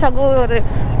ಟಚ್ ಆಗೋ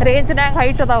ರೇಂಜ್ನಾಗ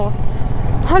ಹೈಟ್ ಅದಾವು.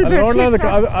 ಅಲ್ಲಿ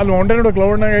ಮೌಂಟೇನ್ ನೋಡಿ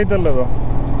ಕ್ಲೌಡ್ನಾಗ ಐತಲ್ಲ ಅದು.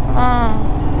 ಹಾಂ.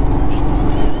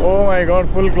 Oh my god,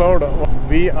 full cloud.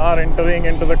 We are entering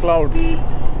into the clouds.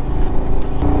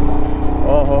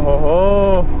 Oh ho ho ho.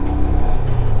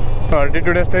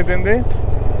 Altitude ಎಷ್ಟೈತೆ ಅಂದಿ?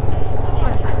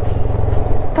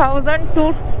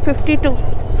 1252.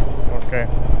 ಓಕೆ.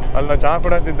 ಅಲ್ಲಿ ನಾವು ಚಹಾ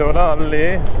ಕುಡಿತಿದ್ದೇವಲ್ಲ, ಅಲ್ಲಿ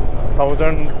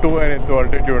 1002 ಏನಿತ್ತು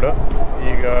ಅಲ್ಟಿಟ್ಯೂಡ್.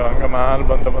 ಈಗ ಹಂಗೆ ಮ್ಯಾಲೆ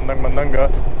ಬಂದಂಗೆ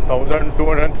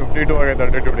 1252 ಆಗೈತೆ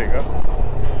ಅಲ್ಟಿಟ್ಯೂಡ್ ಈಗ.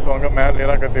 ಸೊ ಹಂಗೆ ಮ್ಯಾಲೆ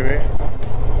ಏರಾಕತ್ತೀವಿ.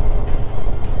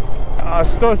 आज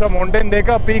तो सब माउंटेन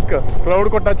देखा, पीक क्लाउड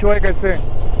को टच हुआ है कैसे.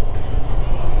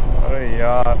 अरे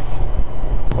यार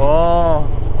ओह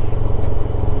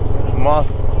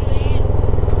मस्त.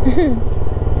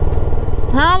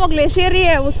 हाँ वो ग्लेशियर ही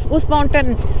है उस माउंटेन.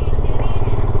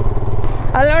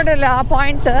 ಅಲ್ಲೋಡಿಲ್ಲ ಆ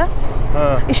ಪಾಯಿಂಟ್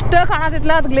ಇಷ್ಟ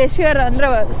ಕಾಣತಿತ್ಲ, ಅದು ಗ್ಲೇಷಿಯರ್ ಅಂದ್ರೆ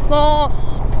ಸ್ನೋ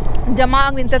ಜಮಾ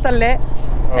ಆಗಿ ನಿಂತೈತಲ್ಲೇ.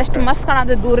 ಎಷ್ಟು ಮಸ್ತ್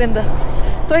ಕಾಣತೈತೆ ದೂರಿಂದ.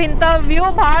 ಸೊ ಇಂಥ ವ್ಯೂ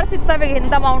ಭಾಳ ಸಿಗ್ತಾವೆ ಈಗ,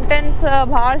 ಇಂಥ ಮೌಂಟೇನ್ಸ್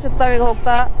ಭಾಳ ಸಿಗ್ತಾವೆ ಈಗ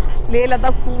ಹೋಗ್ತಾ. ಲೇ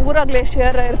ಲದಾಖ್ ಪೂರ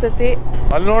ಗ್ಲೇಷಿಯರ್ ಇರ್ತೈತಿ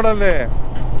ಅಲ್ಲಿ ನೋಡಲ್ಲಿ.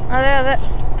 ಅದೇ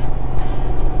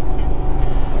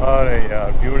ಅರೆ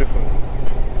ಯಾರ್ ಬ್ಯೂಟಿಫುಲ್.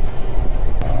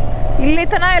 ಇಲ್ಲಿ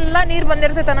ತನ ಎಲ್ಲ ನೀರು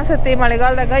ಬಂದಿರ್ತೈತೆ ಅನಿಸ್ತೈತಿ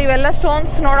ಮಳೆಗಾಲದಾಗ. ಇವೆಲ್ಲ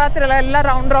ಸ್ಟೋನ್ಸ್ ನೋಡತ್ತಿರಲ್ಲ, ಎಲ್ಲ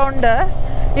ರೌಂಡ್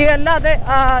ಇವೆಲ್ಲ ಅದೇ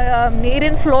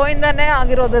ನೀರಿನ ಫ್ಲೋ ಇಂದಾನೆ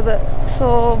ಆಗಿರೋದು. ಸೊ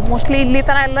ಮೋಸ್ಟ್ಲಿ ಇಲ್ಲಿ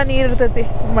ತನ ಎಲ್ಲ ನೀರು ಇರ್ತೈತಿ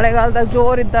ಮಳೆಗಾಲದಾಗ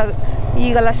ಜೋರಿದ್ದಾಗ.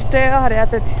 ಈಗಲ್ಲ ಅಷ್ಟೇ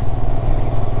ಹರಿಯತೈತಿ.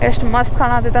 ಎಷ್ಟು ಮಸ್ತ್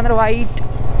ಕಾಣತೈತೆ ಅಂದ್ರೆ ವೈಟ್.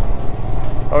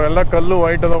 ಅವೆಲ್ಲ ಕಲ್ಲು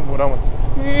ವೈಟ್ ಅದಾವ ಪೂರ. ಮತ್ತೆ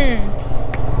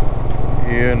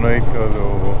ಏನೈತೆ ಅದು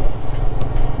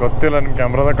ಗೊತ್ತಿಲ್ಲ, ನಿಮ್ಮ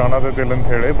ಕ್ಯಾಮ್ರಾದಾಗ ಕಾಣತೈತಿಲ್ಲ ಅಂತ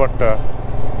ಹೇಳಿ. ಬಟ್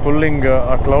ಫುಲ್ ಹಿಂಗೆ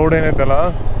ಆ ಕ್ಲೌಡ್ ಏನೈತಲ್ಲ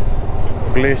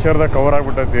ಗ್ಲೇಷಿಯರ್ದಾಗ ಕವರ್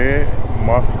ಆಗಿಬಿಟ್ಟೈತಿ.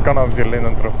 ಮಸ್ತ್ ಕಾಣತೈತಿ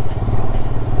ಇಲ್ಲಿಂದಂತೂ.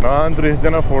 ನಾನಂತೂ ಇಷ್ಟು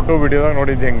ದಿನ ಫೋಟೋ ವಿಡಿಯೋದಾಗ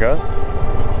ನೋಡಿದ್ದೆ ಹಿಂಗೆ.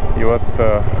 ಇವತ್ತು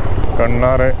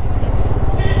ಕಣ್ಣಾರೆ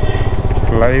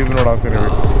live ನೋಡತ್ತೀವಿ.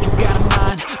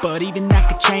 But even that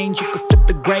could change. You could flip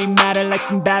the gray matter like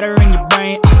some batter in your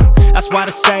brain. That's why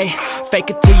I say, fake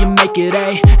it till you make it A.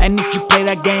 And if you play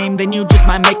that game, then you just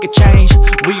might make a change.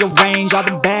 Rearrange all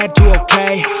the bad to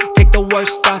okay. Take the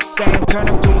worst I say and turn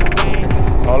them to a game.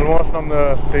 Almost ನಮ್ದು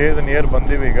ಸ್ಟೇದ near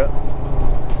ಬಂದೀವಿ ಈಗ.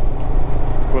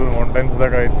 Full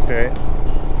ಮೌಂಟೇನ್ಸ್ದಾಗ ಐತೆ stay.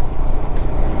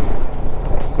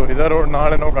 So ಇದೇ road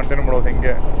ನಾಳೆ ನಾವು continue ಮಾಡೋದು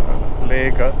ಹಿಂಗೆ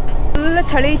lake. Full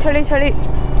ಚಳಿ ಚಳಿ ಚಳಿ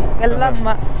ಎಲ್ಲ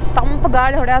ತಂಪು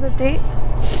ಗಾಳಿ ಹೊಡ್ಯಾತೈತಿ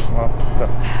ಮಸ್ತ್.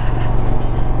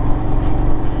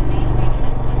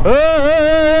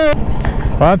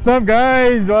 WhatsApp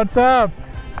guys, WhatsApp.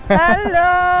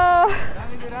 ಹಲೋ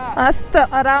ಮಸ್ತ್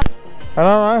ಆರಾಮ್.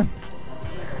 ಆರಾಮ.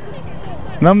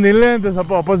 ನಮ್ದು ಇಲ್ಲೇ ಅಂತ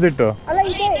ಸ್ವಲ್ಪ ಅಪೋಸಿಟ್.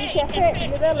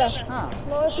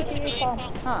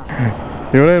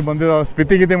 ಇವರೇ ಬಂದಿದ್ದಾವೆ.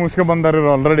 ಸ್ಪಿತಿ ಗೀತಿ ಮುಗಿಸ್ಕೊಂಡು ಬಂದಾರ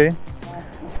ಇವರು ಆಲ್ರೆಡಿ.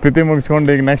 ಸ್ಪಿತಿ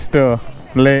ಮುಗಿಸ್ಕೊಂಡು ಈಗ ನೆಕ್ಸ್ಟ್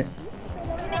ಲೇ.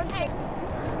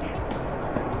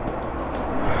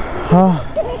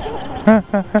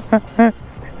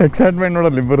 ಎಕ್ಸೈಟ್ಮೆಂಟ್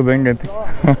ನೋಡಲ್ಲ ಇಬ್ಬರದು ಹೆಂಗೈತಿ.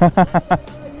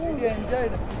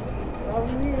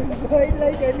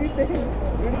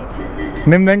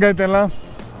 ನಿಮ್ದು ಹೆಂಗೈತೆಲ್ಲ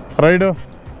ರೈಡು?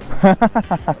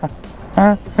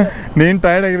 ನೀನು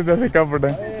ಟೈರ್ಡ್ ಆಗಿರುತ್ತೆ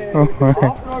ಸಿಕ್ಕಾಪಟ್ಟೆ.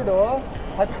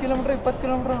 10 ಕಿಲೋಮೀಟರ್ 20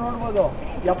 ಕಿಲೋಮೀಟರ್ ನೋಡ್ಬೋದು.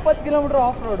 70 ಕಿಲೋಮೀಟರ್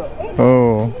ಆಫ್ ರೋಡ್. ಓ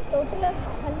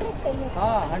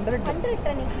ಅದ್ರ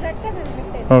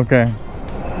ಓಕೆ.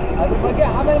 ಬಗ್ಗೆ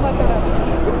ಆಮೇಲೆ ಮಾತಾಡೋಣ.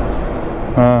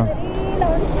 ಹಾಂ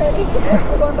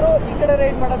ಈ ಕಡೆ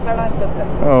ರೈಡ್ ಮಾಡೋದು ಬೇಡ ಅನ್ಸುತ್ತೆ.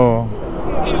 ಓ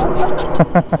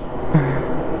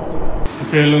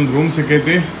ಓಕೆ. ಇಲ್ಲೊಂದು ರೂಮ್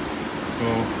ಸಿಕ್ಕೈತಿ. ಸೊ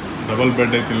ಡಬಲ್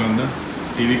ಬೆಡ್ ಐತಿ. ಇಲ್ಲೊಂದು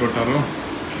ಟಿ ವಿ ಕೊಟ್ಟಾರು.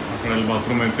 ಆ ಕಡೆ ಅಲ್ಲಿ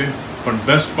ಬಾತ್ರೂಮ್ ಐತಿ. ಬಟ್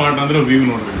ಬೆಸ್ಟ್ ಪಾರ್ಟ್ ಅಂದ್ರೆ ವ್ಯೂ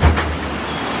ನೋಡ್ರಿ.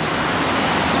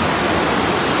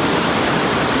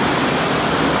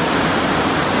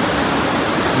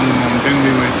 ಮೌಂಟೇನ್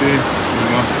ವ್ಯೂ ಐತಿ.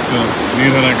 ಮಸ್ತ್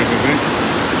ನೀರು ಹರಾಕತ್ತೈತಿ.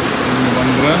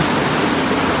 ಬಂದ್ರೆ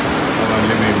ಅದು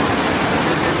ಅಲ್ಲಿ ನೀರು.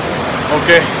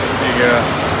 ಓಕೆ, ಈಗ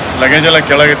ಲಗೇಜ್ ಎಲ್ಲ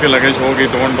ಕೆಳಗೈತಿ. ಲಗೇಜ್ ಹೋಗಿ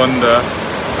ತೊಗೊಂಡು ಬಂದು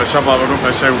ಫ್ರೆಶ್ ಅಪ್ ಆಗಬೇಕು.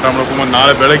 ಫ್ರೆಶ್ ಆಗಿ ಊಟ ಮಾಡಬೇಕು. ಮತ್ತು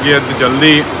ನಾಳೆ ಬೆಳಗ್ಗೆ ಎದ್ದು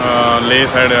ಜಲ್ದಿ ಲೇ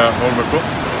ಸೈಡ್ ಹೋಗಬೇಕು.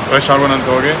 ಫ್ರೆಶ್ ಆಗೋಣ ಅಂತ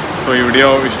ಹೋಗಿ. ಸೊ ಈ ವಿಡಿಯೋ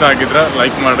ಇಷ್ಟ ಆಗಿದ್ರೆ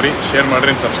ಲೈಕ್ ಮಾಡಿರಿ, ಶೇರ್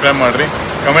ಮಾಡಿರಿ, ಸಬ್ಸ್ಕ್ರೈಬ್ ಮಾಡಿರಿ,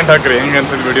 ಕಮೆಂಟ್ ಹಾಕಿರಿ ಹೆಂಗೆ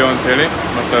ಅನ್ಸೋದು ವಿಡಿಯೋ ಅಂತೇಳಿ.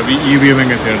 ಮತ್ತು ಈ ವ್ಯೂ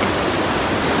ಹೆಂಗೆ ಅಂತ ಹೇಳ್ರಿ.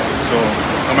 ಸೊ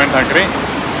ಕಮೆಂಟ್ ಹಾಕಿರಿ,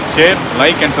 ಶೇರ್,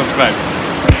 ಲೈಕ್ ಆ್ಯಂಡ್ ಸಬ್ಸ್ಕ್ರೈಬ್.